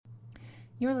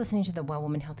You're listening to the Well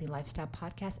Woman Healthy Lifestyle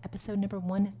Podcast, episode number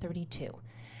 132.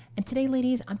 And today,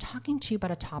 ladies, I'm talking to you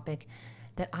about a topic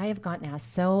that I have gotten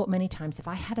asked so many times. If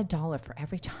I had $1 for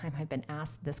every time I've been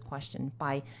asked this question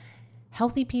by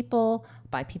healthy people,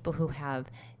 by people who have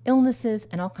illnesses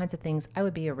and all kinds of things, I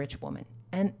would be a rich woman.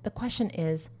 And the question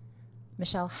is,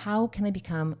 Michelle, how can I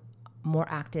become more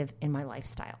active in my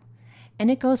lifestyle?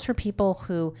 And it goes for people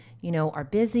who, are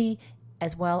busy,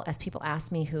 as well as people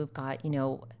ask me who've got,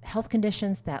 health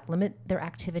conditions that limit their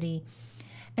activity.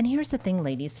 And here's the thing,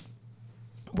 ladies,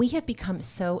 we have become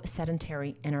so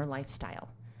sedentary in our lifestyle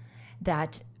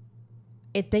that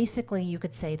it basically, you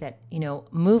could say that,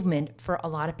 movement for a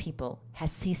lot of people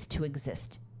has ceased to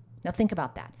exist. Now think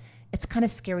about that. It's kind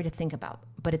of scary to think about,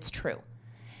 but it's true.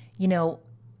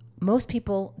 Most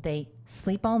people, they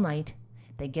sleep all night,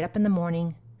 they get up in the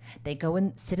morning, they go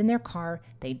and sit in their car,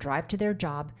 they drive to their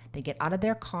job, they get out of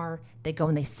their car, they go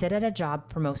and they sit at a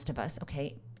job for most of us,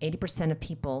 okay? 80% of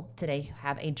people today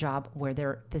have a job where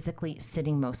they're physically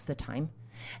sitting most of the time.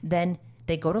 Then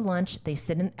they go to lunch, they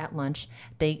sit at lunch,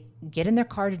 they get in their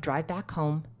car to drive back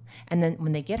home, and then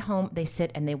when they get home, they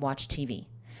sit and they watch TV.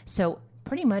 So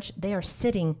pretty much they are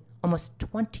sitting almost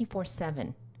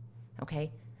 24/7,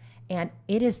 okay? And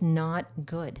it is not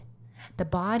good. The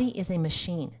body is a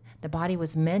machine. The body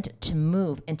was meant to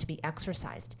move and to be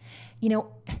exercised.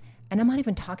 And I'm not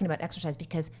even talking about exercise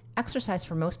because exercise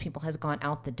for most people has gone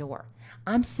out the door.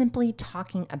 I'm simply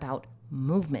talking about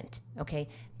movement, okay?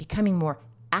 Becoming more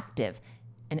active.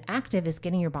 And active is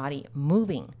getting your body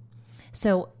moving.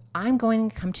 So I'm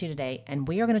going to come to you today and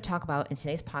we are going to talk about in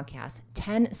today's podcast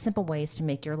 10 simple ways to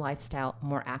make your lifestyle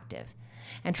more active.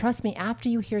 And trust me, after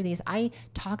you hear these, I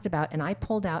talked about and I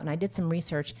pulled out and I did some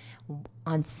research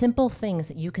on simple things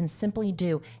that you can simply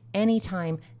do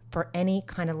anytime for any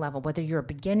kind of level, whether you're a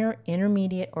beginner,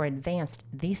 intermediate, or advanced.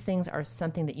 These things are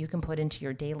something that you can put into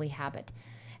your daily habit.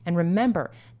 And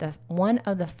remember, one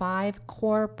of the 5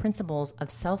 core principles of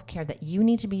self-care that you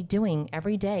need to be doing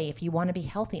every day if you want to be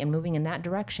healthy and moving in that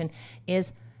direction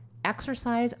is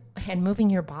exercise and moving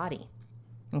your body,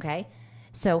 okay?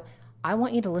 So I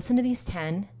want you to listen to these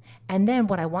 10, and then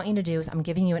what I want you to do is I'm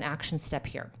giving you an action step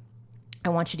here. I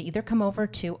want you to either come over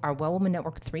to our Well Woman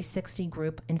Network 360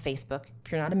 group in Facebook.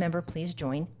 If you're not a member, please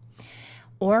join.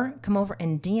 Or come over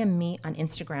and DM me on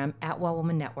Instagram at Well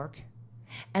Woman Network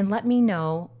and let me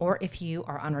know, or if you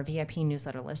are on our VIP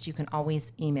newsletter list, you can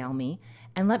always email me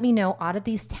and let me know out of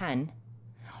these 10,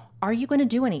 are you going to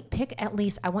do any? Pick at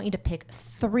least, I want you to pick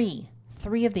three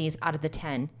of these out of the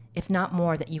 10, if not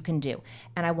more, that you can do.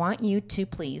 And I want you to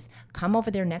please come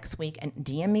over there next week and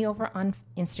DM me over on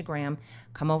Instagram,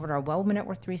 come over to our Well Woman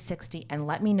Network 360 and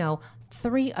let me know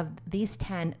 3 of these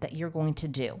 10 that you're going to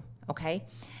do, okay?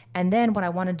 And then what I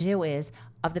want to do is,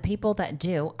 of the people that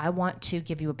do, I want to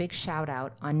give you a big shout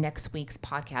out on next week's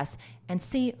podcast and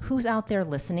see who's out there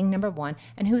listening, number 1,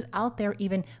 and who's out there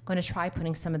even going to try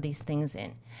putting some of these things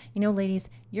in. Ladies,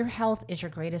 your health is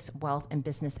your greatest wealth and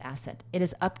business asset. It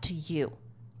is up to you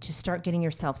to start getting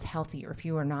yourselves healthier if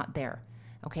you are not there,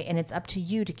 okay? And it's up to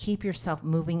you to keep yourself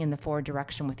moving in the forward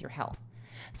direction with your health.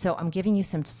 So I'm giving you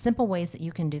some simple ways that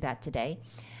you can do that today.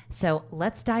 So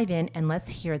let's dive in and let's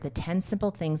hear the 10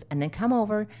 simple things and then come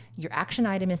over. Your action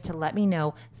item is to let me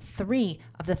know 3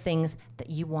 of the things that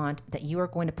you want, that you are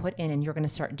going to put in and you're going to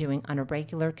start doing on a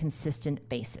regular, consistent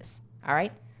basis. All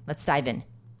right, let's dive in.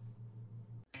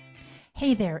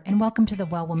 Hey there, and welcome to the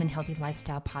Well Woman Healthy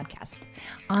Lifestyle Podcast.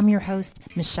 I'm your host,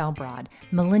 Michelle Broad,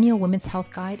 Millennial Women's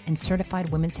Health Guide and Certified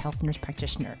Women's Health Nurse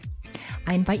Practitioner.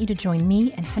 I invite you to join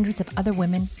me and hundreds of other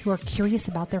women who are curious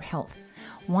about their health,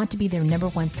 want to be their number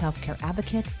 1 self-care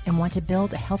advocate, and want to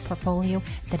build a health portfolio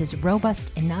that is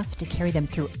robust enough to carry them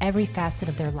through every facet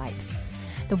of their lives.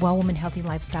 The Well Woman Healthy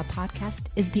Lifestyle Podcast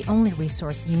is the only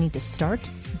resource you need to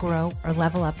start, grow, or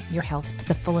level up your health to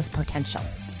the fullest potential.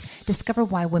 Discover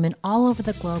why women all over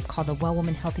the globe call the Well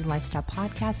Woman Healthy Lifestyle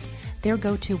Podcast their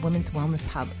go-to women's wellness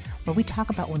hub, where we talk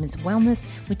about women's wellness,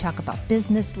 we talk about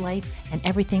business, life, and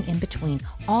everything in between,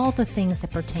 all the things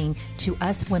that pertain to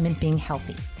us women being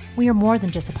healthy. We are more than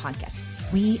just a podcast.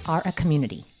 We are a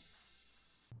community.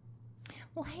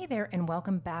 Well, hey there, and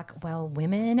welcome back, well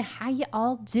women. How you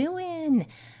all doing?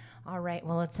 All right,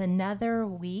 well, it's another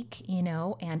week,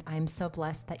 and I'm so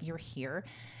blessed that you're here.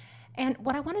 And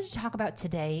what I wanted to talk about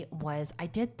today was I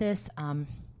did this, I'm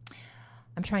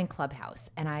trying Clubhouse,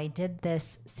 and I did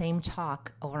this same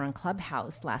talk over on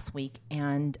Clubhouse last week,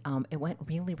 and it went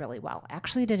really, really well. I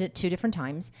actually did it 2 different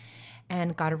times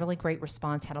and got a really great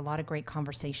response, had a lot of great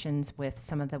conversations with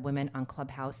some of the women on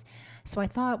Clubhouse. So I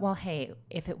thought, well, hey,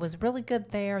 if it was really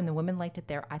good there and the women liked it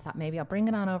there, I thought maybe I'll bring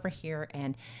it on over here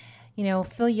and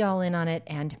fill you all in on it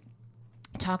and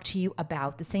talk to you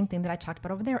about the same thing that I talked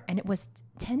about over there. And it was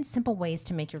 10 simple ways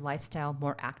to make your lifestyle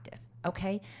more active.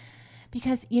 Okay.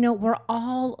 Because, we're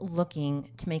all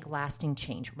looking to make lasting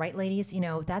change, right, ladies?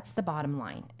 That's the bottom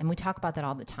line. And we talk about that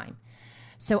all the time.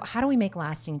 So how do we make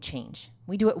lasting change?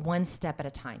 We do it one step at a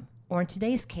time, or in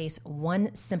today's case,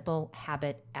 one simple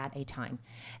habit at a time.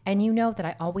 And you know that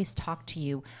I always talk to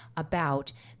you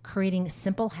about creating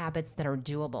simple habits that are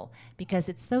doable, because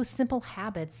it's those simple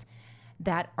habits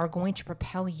that are going to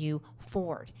propel you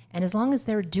forward. And as long as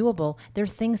they're doable, they're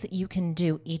things that you can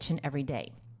do each and every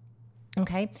day.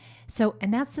 Okay? So,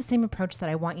 and that's the same approach that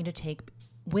I want you to take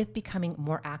with becoming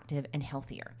more active and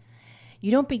healthier. You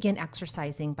don't begin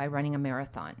exercising by running a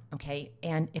marathon, okay?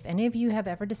 And if any of you have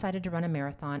ever decided to run a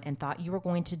marathon and thought you were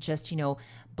going to just,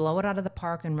 blow it out of the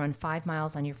park and run 5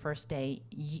 miles on your first day,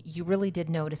 you really did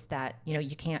notice that,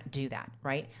 you can't do that,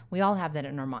 right? We all have that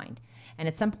in our mind. And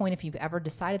at some point, if you've ever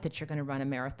decided that you're going to run a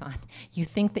marathon, you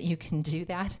think that you can do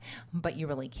that, but you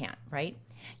really can't, right?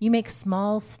 You make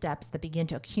small steps that begin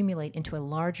to accumulate into a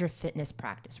larger fitness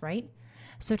practice, right?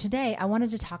 So today, I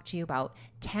wanted to talk to you about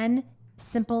 10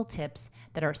 simple tips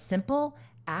that are simple,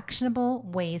 actionable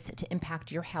ways to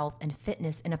impact your health and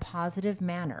fitness in a positive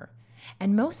manner.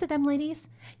 And most of them, ladies,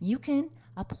 you can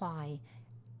apply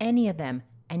any of them,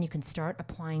 and you can start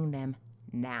applying them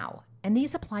now. And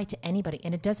these apply to anybody,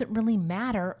 and it doesn't really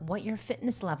matter what your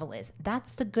fitness level is. That's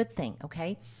the good thing,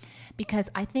 okay? Because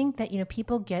I think that,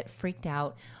 people get freaked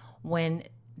out when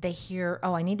they hear,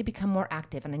 oh, I need to become more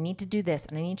active, and I need to do this,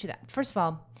 and I need to do that. First of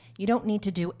all, you don't need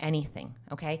to do anything,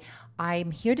 okay?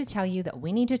 I'm here to tell you that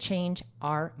we need to change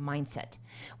our mindset.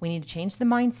 We need to change the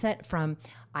mindset from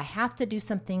I have to do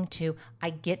something to I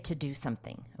get to do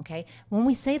something, okay? When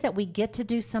we say that we get to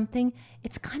do something,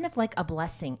 it's kind of like a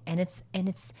blessing, and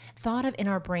it's thought of in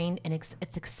our brain, and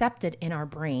it's accepted in our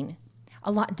brain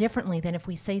a lot differently than if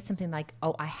we say something like,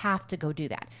 oh, I have to go do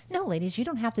that. No, ladies, you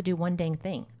don't have to do one dang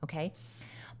thing, okay?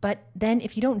 But then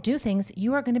if you don't do things,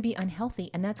 you are going to be unhealthy,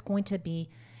 and that's going to be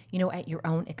at your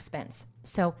own expense.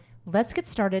 So let's get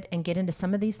started and get into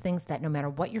some of these things that no matter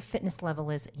what your fitness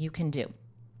level is, you can do.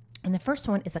 And the first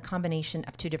one is a combination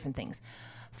of two different things.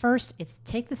 First, it's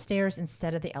take the stairs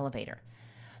instead of the elevator.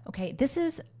 Okay, this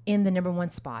is in the number one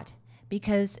spot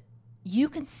because you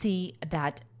can see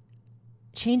that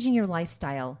changing your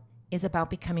lifestyle is about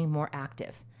becoming more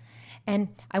active. And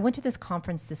I went to this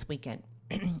conference this weekend,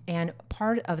 and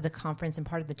part of the conference and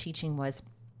part of the teaching was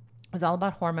all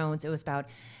about hormones. It was about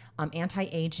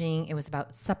anti-aging. It was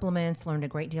about supplements. Learned a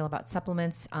great deal about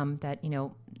supplements that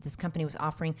this company was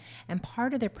offering. And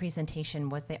part of their presentation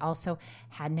was they also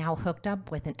had now hooked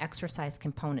up with an exercise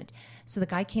component. So the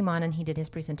guy came on and he did his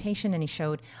presentation and he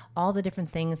showed all the different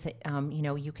things that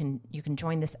you can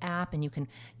join this app, and you can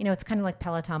it's kind of like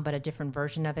Peloton but a different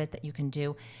version of it that you can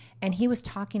do. And he was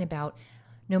talking about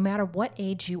no matter what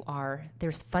age you are,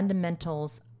 there's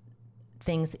fundamentals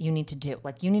things that you need to do.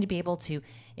 Like you need to be able to,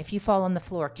 if you fall on the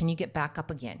floor, can you get back up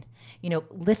again?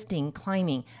 Lifting,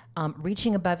 climbing,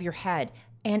 reaching above your head.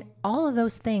 And all of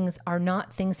those things are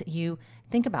not things that you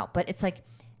think about. But it's like,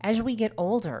 as we get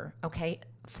older, okay,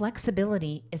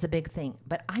 flexibility is a big thing.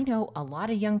 But I know a lot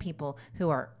of young people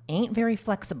who ain't very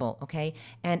flexible, okay?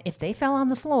 And if they fell on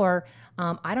the floor,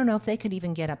 I don't know if they could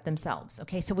even get up themselves,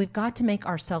 okay? So we've got to make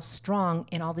ourselves strong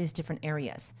in all these different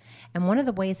areas. And one of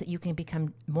the ways that you can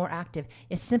become more active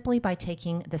is simply by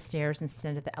taking the stairs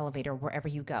instead of the elevator wherever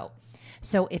you go.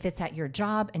 So if it's at your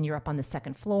job and you're up on the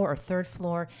second floor or third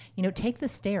floor, take the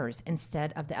stairs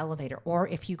instead of the elevator. Or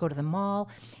if you go to the mall,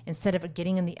 instead of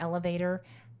getting in the elevator,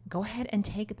 go ahead and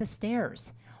take the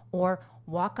stairs or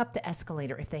walk up the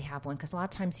escalator if they have one, because a lot of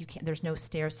times there's no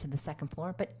stairs to the second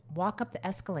floor, but walk up the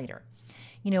escalator.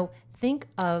 Think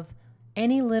of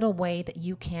any little way that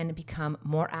you can become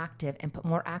more active and put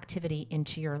more activity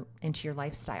into your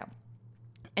lifestyle.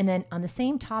 And then on the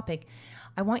same topic,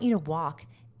 I want you to walk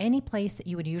any place that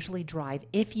you would usually drive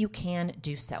if you can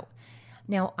do so.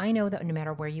 Now, I know that no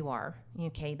matter where you are,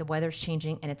 okay, the weather's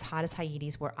changing and it's hot as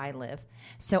Hyedes where I live.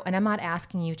 So, and I'm not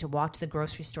asking you to walk to the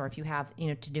grocery store if you have,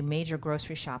 to do major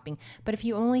grocery shopping. But if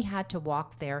you only had to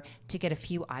walk there to get a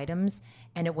few items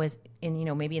and it was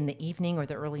in, maybe in the evening or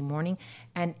the early morning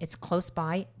and it's close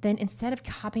by, then instead of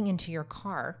hopping into your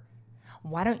car,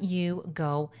 why don't you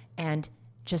go and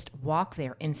just walk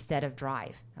there instead of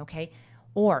drive, okay?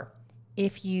 Or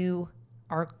if you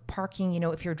are parking,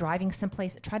 if you're driving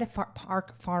someplace, try to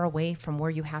park far away from where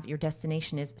you have your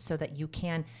destination is so that you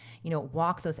can,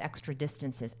 walk those extra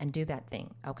distances and do that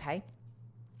thing, okay?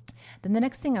 Then the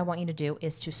next thing I want you to do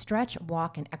is to stretch,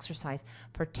 walk, and exercise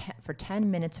for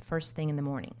 10 minutes first thing in the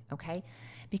morning, okay?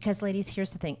 Because ladies,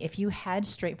 here's the thing. If you head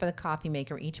straight for the coffee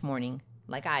maker each morning,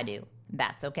 like I do,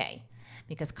 that's okay,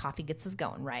 because coffee gets us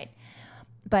going, right?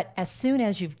 But as soon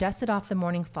as you've dusted off the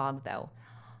morning fog, though,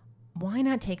 why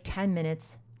not take 10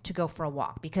 minutes to go for a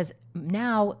walk? Because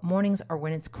now mornings are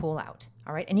when it's cool out,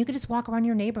 all right? And you could just walk around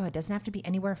your neighborhood. It doesn't have to be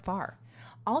anywhere far.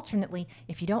 Alternately,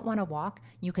 if you don't want to walk,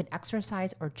 you can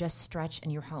exercise or just stretch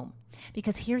in your home.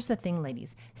 Because here's the thing,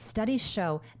 ladies. Studies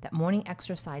show that morning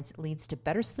exercise leads to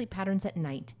better sleep patterns at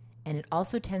night, and it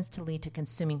also tends to lead to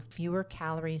consuming fewer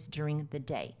calories during the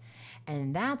day.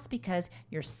 And that's because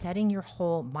you're setting your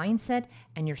whole mindset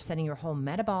and you're setting your whole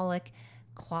metabolic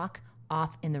clock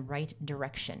off in the right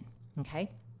direction, okay?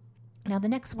 Now, the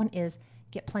next one is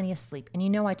get plenty of sleep. And you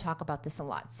know I talk about this a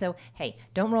lot. So, hey,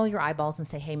 don't roll your eyeballs and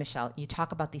say, hey, Michelle, you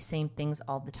talk about these same things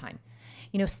all the time.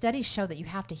 You know, studies show that you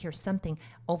have to hear something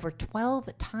over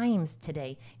 12 times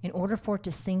today in order for it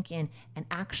to sink in and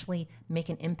actually make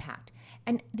an impact.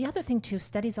 And the other thing, too,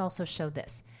 studies also show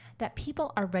this, that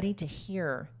people are ready to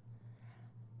hear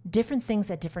different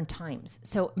things at different times.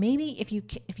 So maybe if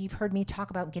you've heard me talk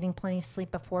about getting plenty of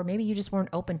sleep before, maybe you just weren't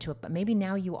open to it, but maybe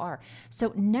now you are.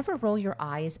 So never roll your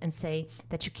eyes and say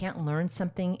that you can't learn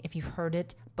something if you've heard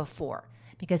it before,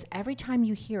 because every time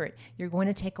you hear it, you're going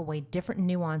to take away different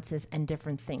nuances and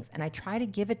different things. And I try to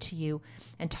give it to you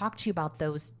and talk to you about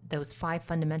those 5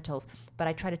 fundamentals, but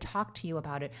I try to talk to you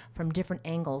about it from different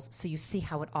angles so you see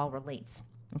how it all relates.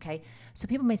 Okay? So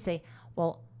people may say,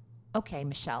 well, okay,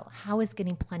 Michelle, how is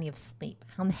getting plenty of sleep?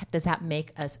 How in the heck does that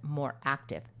make us more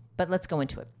active? But let's go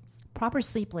into it. Proper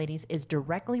sleep, ladies, is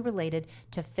directly related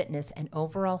to fitness and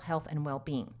overall health and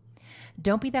well-being.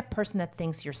 Don't be that person that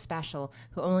thinks you're special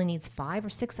who only needs 5 or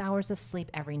 6 hours of sleep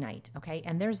every night, okay?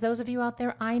 And there's those of you out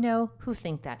there I know who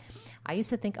think that. I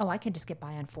used to think, oh, I can just get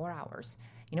by on 4 hours.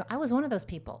 You know, I was one of those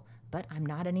people, but I'm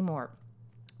not anymore.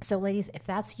 So ladies, if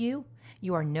that's you,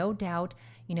 you are no doubt,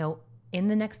 in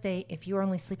the next day, if you're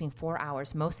only sleeping 4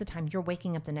 hours, most of the time you're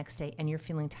waking up the next day and you're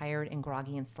feeling tired and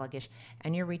groggy and sluggish,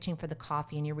 and you're reaching for the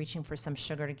coffee and you're reaching for some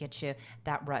sugar to get you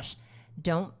that rush.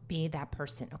 Don't be that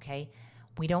person, okay?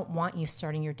 We don't want you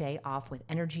starting your day off with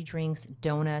energy drinks,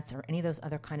 donuts, or any of those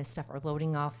other kind of stuff, or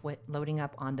loading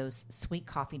up on those sweet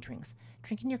coffee drinks.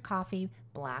 Drinking your coffee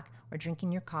black, or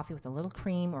drinking your coffee with a little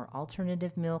cream or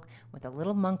alternative milk with a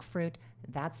little monk fruit,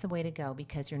 that's the way to go,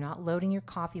 because you're not loading your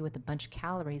coffee with a bunch of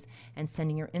calories and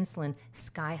sending your insulin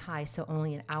sky high, so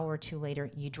only an hour or 2 later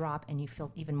you drop and you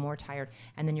feel even more tired,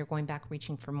 and then you're going back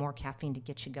reaching for more caffeine to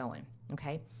get you going,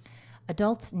 okay?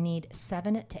 Adults need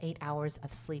 7 to 8 hours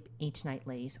of sleep each night,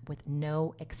 ladies, with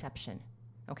no exception,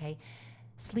 okay?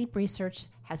 Sleep research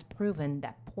has proven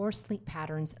that poor sleep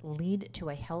patterns lead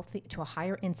to a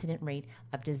higher incident rate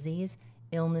of disease,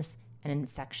 illness, and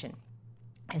infection,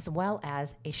 as well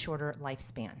as a shorter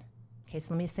lifespan. Okay,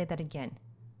 so let me say that again.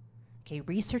 Okay,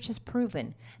 research has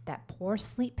proven that poor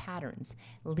sleep patterns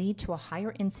lead to a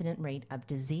higher incident rate of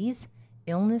disease,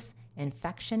 illness,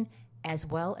 infection, as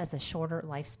well as a shorter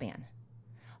lifespan.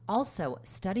 Also,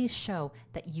 studies show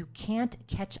that you can't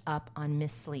catch up on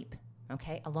missed sleep.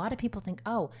 Okay, a lot of people think,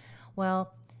 oh,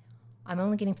 well, I'm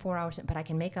only getting 4 hours, but I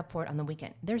can make up for it on the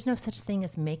weekend. There's no such thing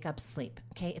as make up sleep,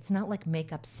 okay? It's not like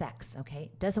make up sex, okay?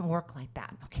 It doesn't work like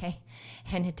that, okay?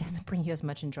 And it doesn't bring you as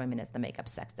much enjoyment as the make up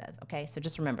sex does, okay? So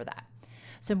just remember that.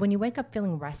 So when you wake up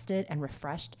feeling rested and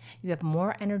refreshed, you have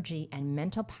more energy and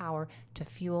mental power to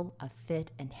fuel a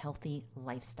fit and healthy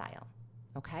lifestyle,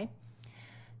 okay?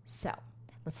 So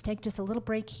let's take just a little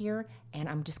break here, and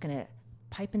I'm just going to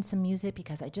pipe in some music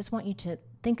because I just want you to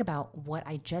think about what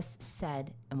I just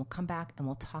said, and we'll come back and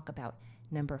we'll talk about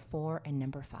number 4 and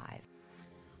number 5.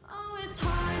 Oh, it's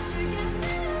hard to get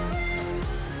through it.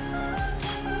 I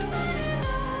can do it.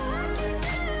 I can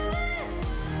do it.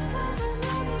 'Cause I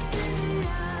know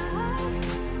that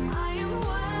I am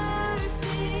worth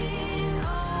it.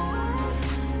 Oh,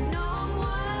 I know I'm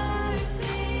worth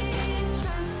it.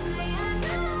 Trust me, I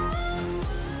know.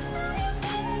 Now you're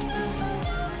feeling it, so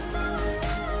don't slow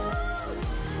down.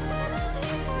 And I'm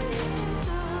here for you,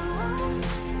 so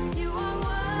you are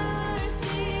worth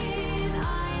it.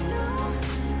 I know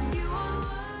you are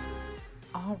worth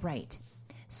it. All right.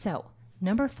 So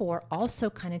number 4 also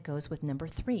kind of goes with number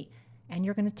 3. And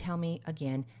you're going to tell me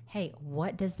again, hey,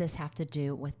 what does this have to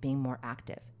do with being more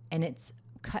active? And it's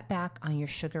cut back on your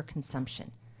sugar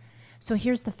consumption. So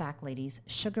here's the fact, ladies.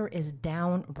 Sugar is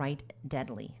downright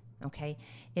deadly, okay?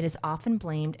 It is often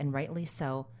blamed, and rightly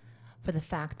so, for the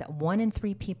fact that 1 in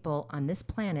 3 people on this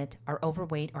planet are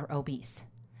overweight or obese.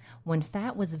 When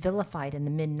fat was vilified in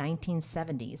the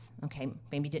mid-1970s, okay,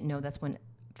 maybe you didn't know that's when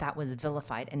fat was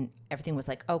vilified and everything was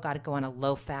like, oh, got to go on a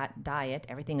low fat diet.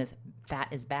 Fat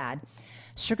is bad.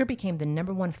 Sugar became the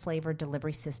number one flavor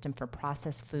delivery system for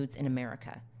processed foods in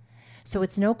America. So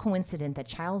it's no coincidence that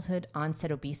childhood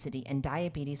onset obesity and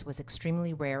diabetes was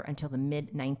extremely rare until the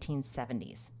mid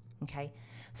 1970s. Okay.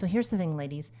 So here's the thing,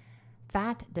 ladies.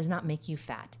 Fat does not make you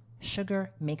fat.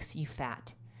 Sugar makes you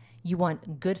fat. You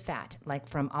want good fat, like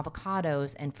from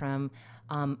avocados and from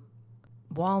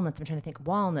walnuts. I'm trying to think.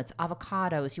 Walnuts,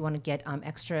 avocados. You want to get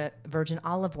extra virgin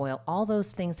olive oil. All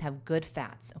those things have good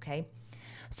fats, okay?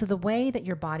 So the way that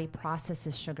your body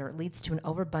processes sugar leads to an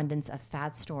overabundance of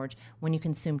fat storage when you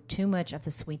consume too much of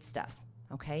the sweet stuff,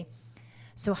 okay?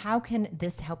 So how can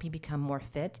this help you become more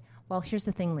fit? Well, here's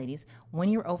the thing, ladies. When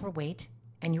you're overweight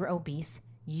and you're obese,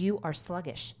 you are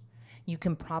sluggish. You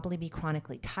can probably be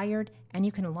chronically tired, and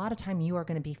a lot of time you are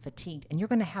going to be fatigued, and you're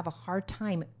going to have a hard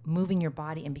time moving your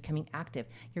body and becoming active.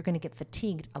 You're going to get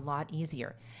fatigued a lot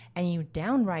easier, and you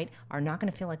downright are not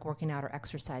going to feel like working out or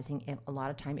exercising a lot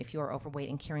of time if you are overweight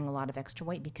and carrying a lot of extra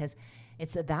weight, because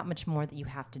it's that much more that you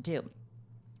have to do.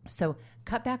 So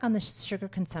cut back on the sugar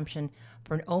consumption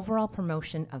for an overall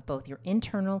promotion of both your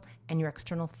internal and your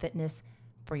external fitness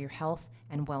for your health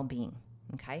and well-being,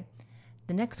 okay?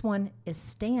 The next one is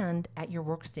stand at your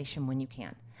workstation when you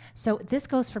can. So this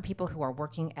goes for people who are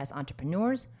working as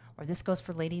entrepreneurs, or this goes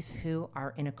for ladies who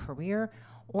are in a career,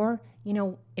 or,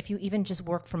 if you even just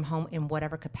work from home in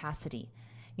whatever capacity.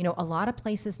 A lot of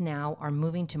places now are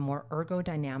moving to more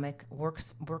ergodynamic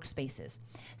workspaces.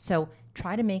 So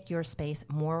try to make your space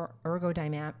more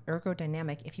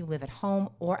ergodynamic if you live at home,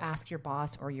 or ask your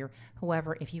boss or your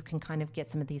whoever if you can kind of get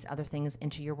some of these other things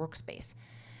into your workspace.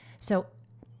 So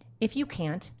if you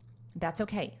can't, that's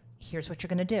okay. Here's what you're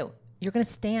going to do. You're going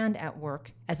to stand at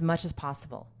work as much as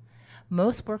possible.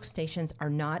 Most workstations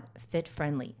are not fit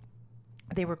friendly.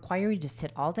 They require you to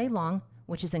sit all day long,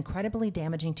 which is incredibly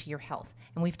damaging to your health.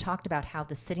 And we've talked about how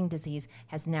the sitting disease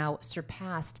has now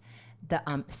surpassed the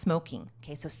smoking.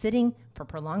 Okay, so sitting for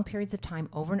prolonged periods of time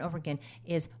over and over again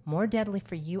is more deadly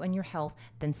for you and your health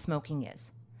than smoking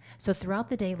is. So throughout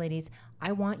the day, ladies,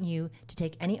 I want you to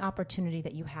take any opportunity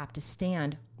that you have to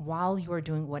stand while you are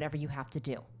doing whatever you have to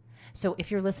do. So if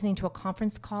you're listening to a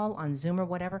conference call on Zoom or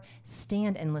whatever,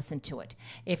 stand and listen to it.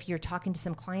 If you're talking to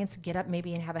some clients, get up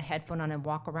maybe and have a headphone on and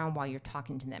walk around while you're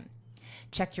talking to them.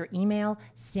 Check your email,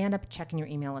 stand up checking your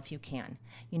email if you can.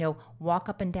 Walk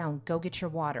up and down, go get your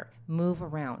water, move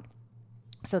around.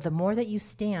 So the more that you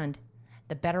stand,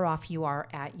 the better off you are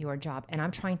at your job. And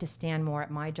I'm trying to stand more at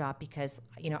my job because,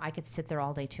 I could sit there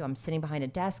all day too. I'm sitting behind a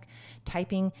desk,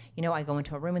 typing, I go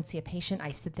into a room and see a patient,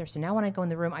 I sit there. So now when I go in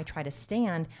the room, I try to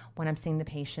stand when I'm seeing the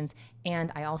patients. And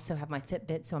I also have my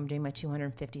Fitbit, so I'm doing my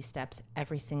 250 steps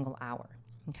every single hour,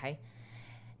 okay?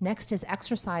 Next is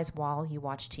exercise while you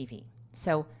watch TV.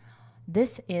 So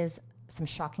this is some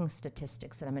shocking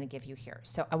statistics that I'm going to give you here.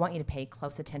 So I want you to pay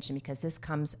close attention because this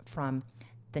comes from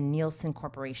the Nielsen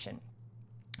Corporation.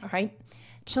 All right.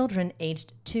 Children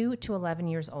aged 2 to 11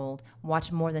 years old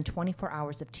watch more than 24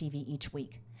 hours of TV each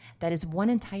week. That is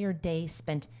one entire day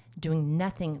spent doing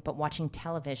nothing but watching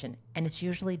television, and it's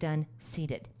usually done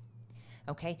seated.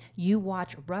 Okay. You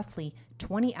watch roughly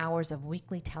 20 hours of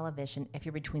weekly television if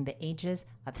you're between the ages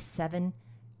of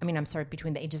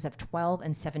between the ages of 12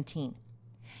 and 17.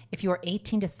 If you are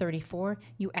 18 to 34,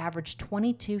 you average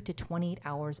 22 to 28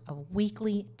 hours of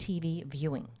weekly TV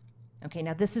viewing. Okay,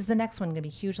 now this is the next one. I'm going to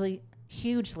be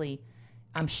hugely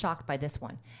I'm shocked by this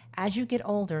one. As you get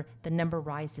older, the number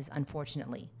rises,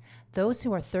 unfortunately. Those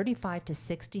who are 35 to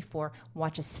 64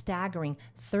 watch a staggering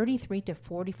 33 to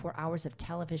 44 hours of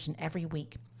television every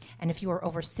week. And if you are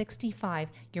over 65,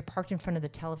 you're parked in front of the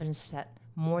television set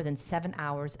more than 7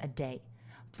 hours a day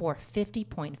for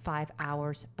 50.5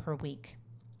 hours per week.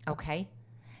 Okay?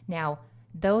 Now,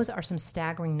 those are some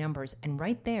staggering numbers. And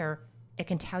right there, it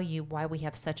can tell you why we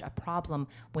have such a problem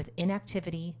with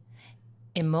inactivity,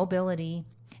 immobility,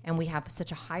 and we have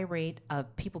such a high rate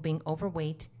of people being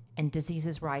overweight and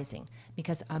diseases rising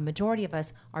because a majority of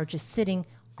us are just sitting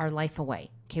our life away.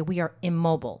 Okay, we are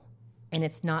immobile and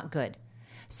it's not good.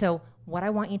 So what I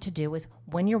want you to do is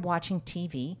when you're watching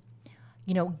TV,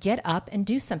 get up and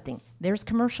do something. There's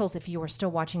commercials if you are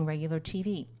still watching regular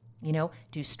TV.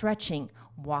 Do stretching,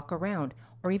 walk around,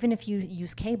 or even if you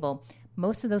use cable,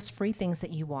 most of those free things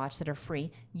that you watch that are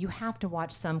free, you have to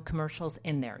watch some commercials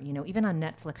in there. Even on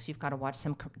Netflix, you've got to watch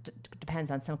some,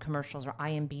 depends on some commercials, or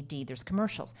IMDb, there's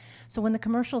commercials. So when the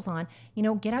commercial's on,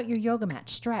 get out your yoga mat,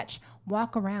 stretch,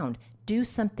 walk around, do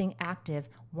something active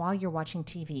while you're watching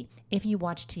TV, if you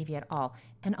watch TV at all.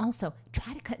 And also,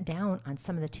 try to cut down on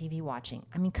some of the TV watching.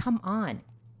 Come on.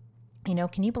 You know,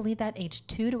 can you believe that age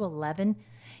 2 to 11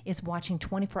 is watching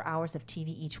 24 hours of TV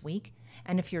each week?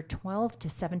 And if you're 12 to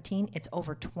 17, it's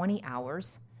over 20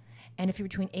 hours. And if you're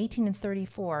between 18 and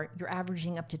 34, you're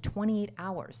averaging up to 28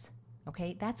 hours.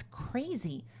 Okay, that's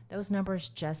crazy. Those numbers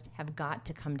just have got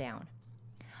to come down.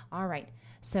 All right,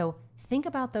 so think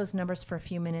about those numbers for a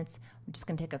few minutes. I'm just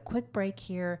going to take a quick break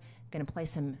here. Going to play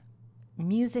some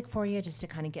music for you just to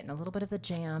kind of get in a little bit of the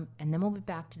jam, and then we'll be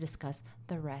back to discuss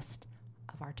the rest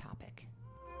of our topic.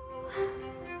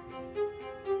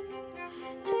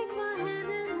 Take my hand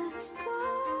and let's go.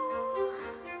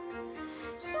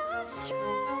 Your strength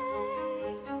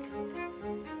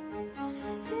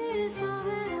is all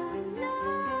that I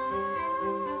know,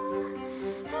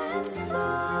 and so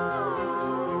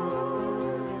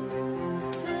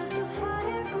there's a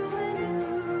fire growing in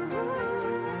you.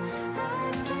 I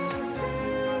can see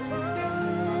it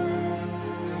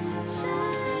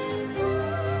shine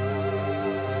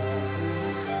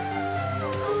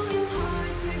Oh, it's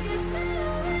hard to get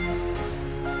there,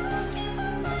 but I keep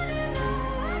on fighting.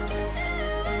 Oh, I can do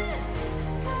it,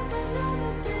 'cause I know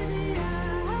that baby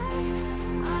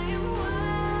I am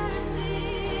worth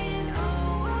it. Oh,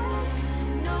 I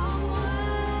know I'm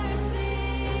worth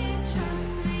it.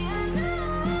 Trust me, I know.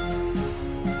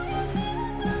 Now you're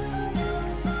feeling lost and not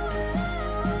so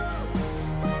alone,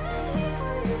 and I'm here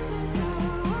for you 'cause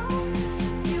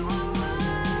you are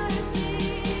worth it.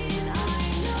 I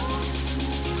know you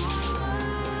are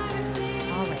worth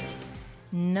it. All right.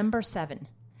 Number 7,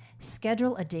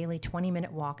 schedule a daily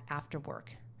 20-minute walk after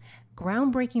work.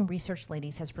 Groundbreaking research,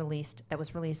 ladies, was released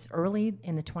early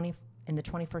in the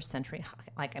 21st century.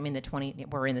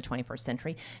 We're in the 21st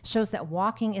century, shows that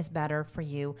walking is better for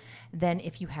you than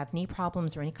if you have knee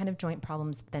problems or any kind of joint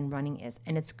problems than running is.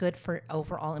 And it's good for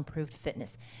overall improved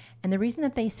fitness. And the reason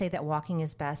that they say that walking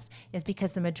is best is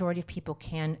because the majority of people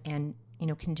can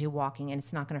do walking, and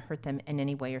it's not going to hurt them in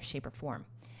any way or shape or form.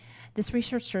 This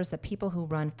research shows that people who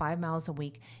run 5 miles a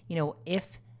week,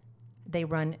 if they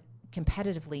run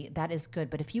competitively, that is good.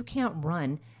 But if you can't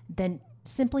run, then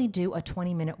simply do a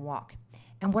 20-minute walk.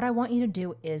 And what I want you to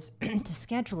do is to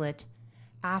schedule it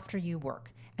after you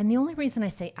work. And the only reason I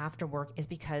say after work is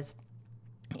because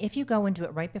if you go and do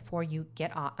it right before you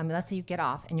get off, let's say you get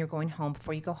off and you're going home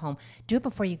before you go home, do it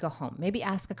before you go home. Maybe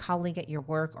ask a colleague at your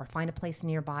work or find a place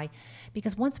nearby.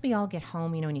 Because once we all get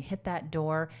home, and you hit that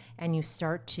door and you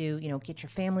start to, get your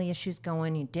family issues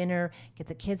going, you dinner, get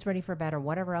the kids ready for bed or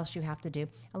whatever else you have to do,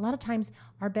 a lot of times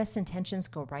our best intentions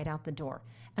go right out the door.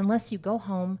 Unless you go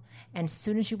home and as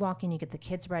soon as you walk in, you get the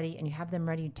kids ready and you have them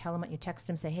ready, you tell them, you text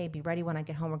them, say, hey, be ready when I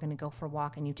get home, we're going to go for a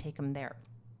walk, and you take them there.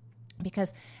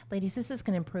 Because, ladies, this is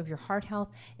going to improve your heart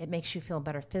health. It makes you feel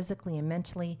better physically and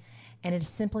mentally. And it is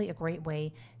simply a great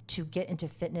way to get into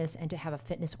fitness and to have a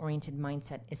fitness-oriented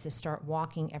mindset, is to start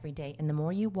walking every day. And the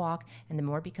more you walk and the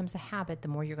more it becomes a habit, the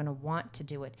more you're going to want to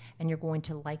do it and you're going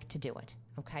to like to do it,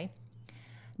 okay?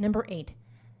 Number 8,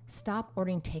 stop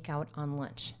ordering takeout on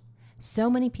lunch. So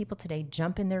many people today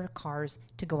jump in their cars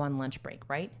to go on lunch break,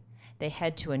 right? They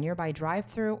head to a nearby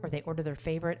drive-thru or they order their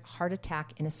favorite heart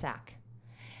attack in a sack.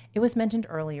 It was mentioned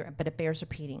earlier, but it bears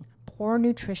repeating. Poor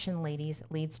nutrition, ladies,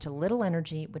 leads to little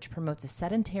energy, which promotes a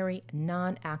sedentary,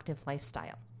 non-active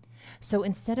lifestyle. So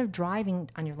instead of driving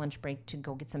on your lunch break to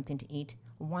go get something to eat,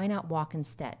 why not walk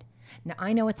instead? Now,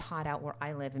 I know it's hot out where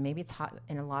I live, and maybe it's hot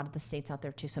in a lot of the states out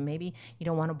there too, so maybe you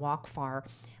don't want to walk far.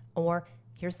 Or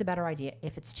here's the better idea.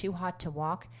 If it's too hot to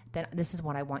walk, then this is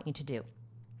what I want you to do.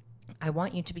 I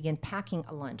want you to begin packing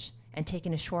a lunch and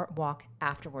taking a short walk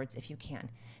afterwards if you can.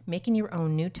 Making your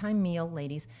own noontime meal,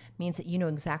 ladies, means that you know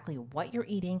exactly what you're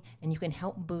eating, and you can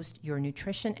help boost your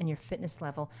nutrition and your fitness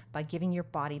level by giving your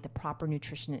body the proper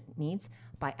nutrition it needs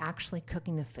by actually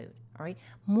cooking the food, all right?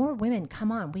 More women,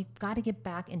 come on, we've got to get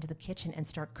back into the kitchen and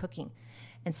start cooking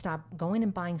and stop going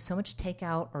and buying so much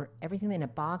takeout or everything in a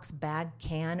box, bag,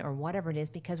 can, or whatever it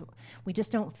is, because we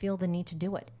just don't feel the need to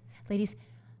do it. Ladies,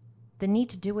 the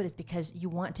need to do it is because you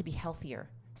want to be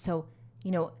healthier. So,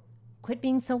 quit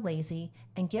being so lazy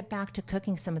and get back to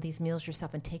cooking some of these meals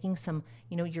yourself and taking some,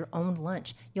 your own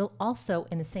lunch. You'll also,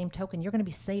 in the same token, you're going to be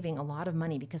saving a lot of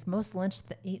money, because most lunch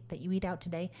that you eat out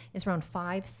today is around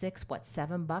 $5, $6,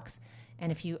 $7.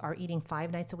 And if you are eating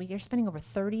 5 nights a week, you're spending over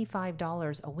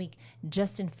 $35 a week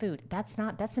just in food. That's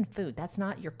in food. That's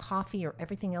not your coffee or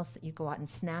everything else that you go out and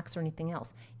snacks or anything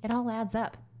else. It all adds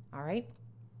up. All right.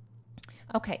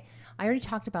 Okay, I already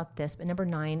talked about this, but number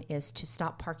 9 is to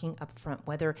stop parking up front,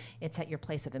 whether it's at your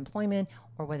place of employment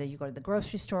or whether you go to the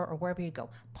grocery store or wherever you go.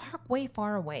 Park way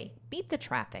far away, beat the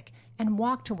traffic, and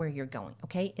walk to where you're going,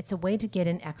 okay? It's a way to get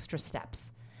in extra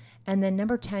steps. And then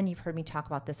number 10, you've heard me talk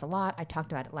about this a lot. I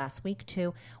talked about it last week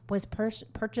too, was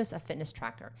purchase a fitness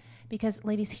tracker. Because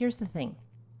ladies, here's the thing.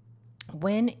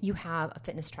 When you have a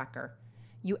fitness tracker,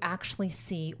 you actually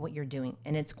see what you're doing,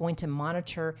 and it's going to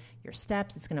monitor your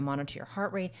steps. It's going to monitor your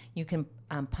heart rate. You can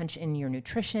punch in your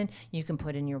nutrition. You can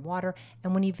put in your water.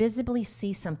 And when you visibly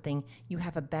see something, you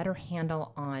have a better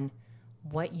handle on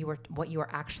what you are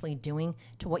actually doing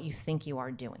to what you think you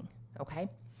are doing. Okay?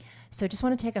 So just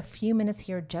want to take a few minutes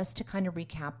here just to kind of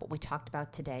recap what we talked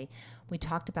about today. We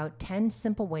talked about 10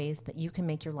 simple ways that you can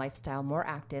make your lifestyle more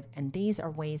active, and these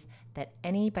are ways that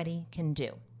anybody can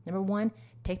do. Number 1,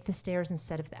 take the stairs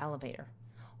instead of the elevator.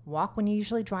 Walk when you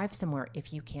usually drive somewhere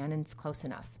if you can and it's close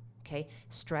enough. Okay?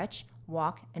 Stretch,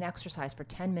 walk, and exercise for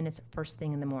 10 minutes first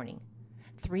thing in the morning.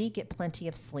 3, get plenty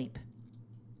of sleep.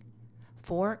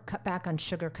 4, cut back on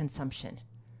sugar consumption.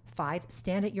 5,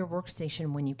 stand at your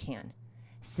workstation when you can.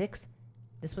 6,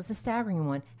 this was a staggering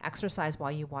one, exercise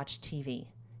while you watch TV.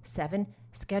 7,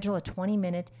 schedule a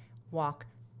 20-minute walk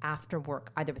after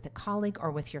work, either with a colleague or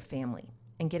with your family,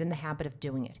 and get in the habit of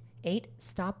doing it. 8,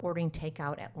 stop ordering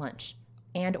takeout at lunch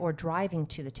and or driving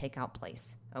to the takeout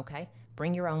place, okay?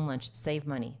 Bring your own lunch, save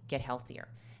money, get healthier.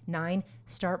 9,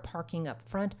 start parking up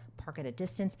front, park at a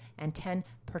distance. And 10,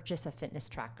 purchase a fitness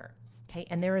tracker. Okay,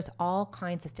 and there is all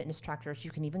kinds of fitness trackers.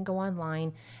 You can even go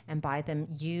online and buy them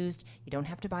used. You don't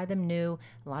have to buy them new.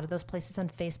 A lot of those places on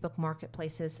Facebook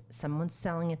marketplaces, someone's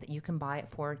selling it that you can buy it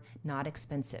for not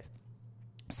expensive.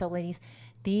 So ladies,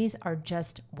 these are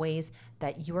just ways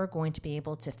that you are going to be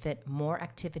able to fit more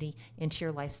activity into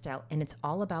your lifestyle. And it's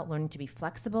all about learning to be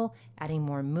flexible, adding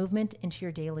more movement into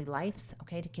your daily lives,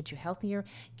 okay, to get you healthier,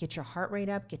 get your heart rate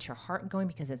up, get your heart going,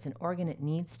 because it's an organ, it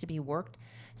needs to be worked.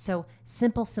 So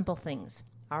simple things.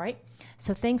 All right.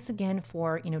 So thanks again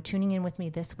for, tuning in with me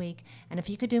this week. And if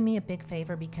you could do me a big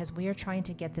favor, because we are trying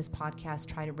to get this podcast,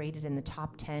 try to rate it in the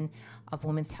top 10 of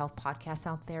women's health podcasts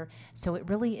out there. So it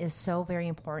really is so very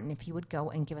important if you would go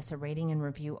and give us a rating and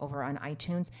review over on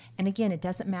iTunes. And again, it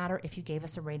doesn't matter if you gave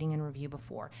us a rating and review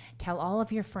before. Tell all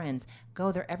of your friends,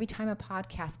 go there every time a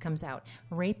podcast comes out,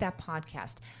 rate that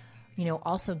podcast.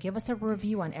 Also give us a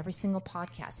review on every single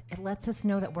podcast. It lets us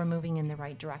know that we're moving in the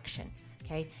right direction.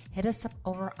 Okay, hit us up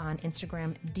over on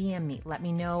Instagram, DM me. Let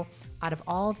me know out of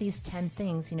all of these 10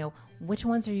 things, which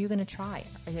ones are you going to try?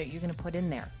 Are you going to put in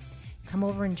there? Come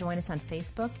over and join us on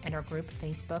Facebook and our group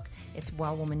Facebook. It's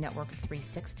Well Woman Network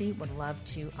 360. Would love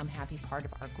to have you part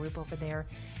of our group over there.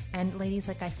 And ladies,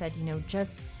 like I said,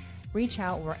 just reach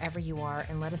out wherever you are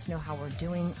and let us know how we're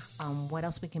doing, what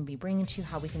else we can be bringing to you,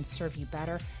 how we can serve you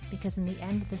better, because in the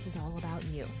end, this is all about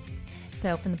you.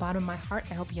 So from the bottom of my heart,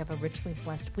 I hope you have a richly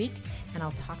blessed week, and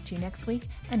I'll talk to you next week,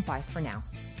 and bye for now.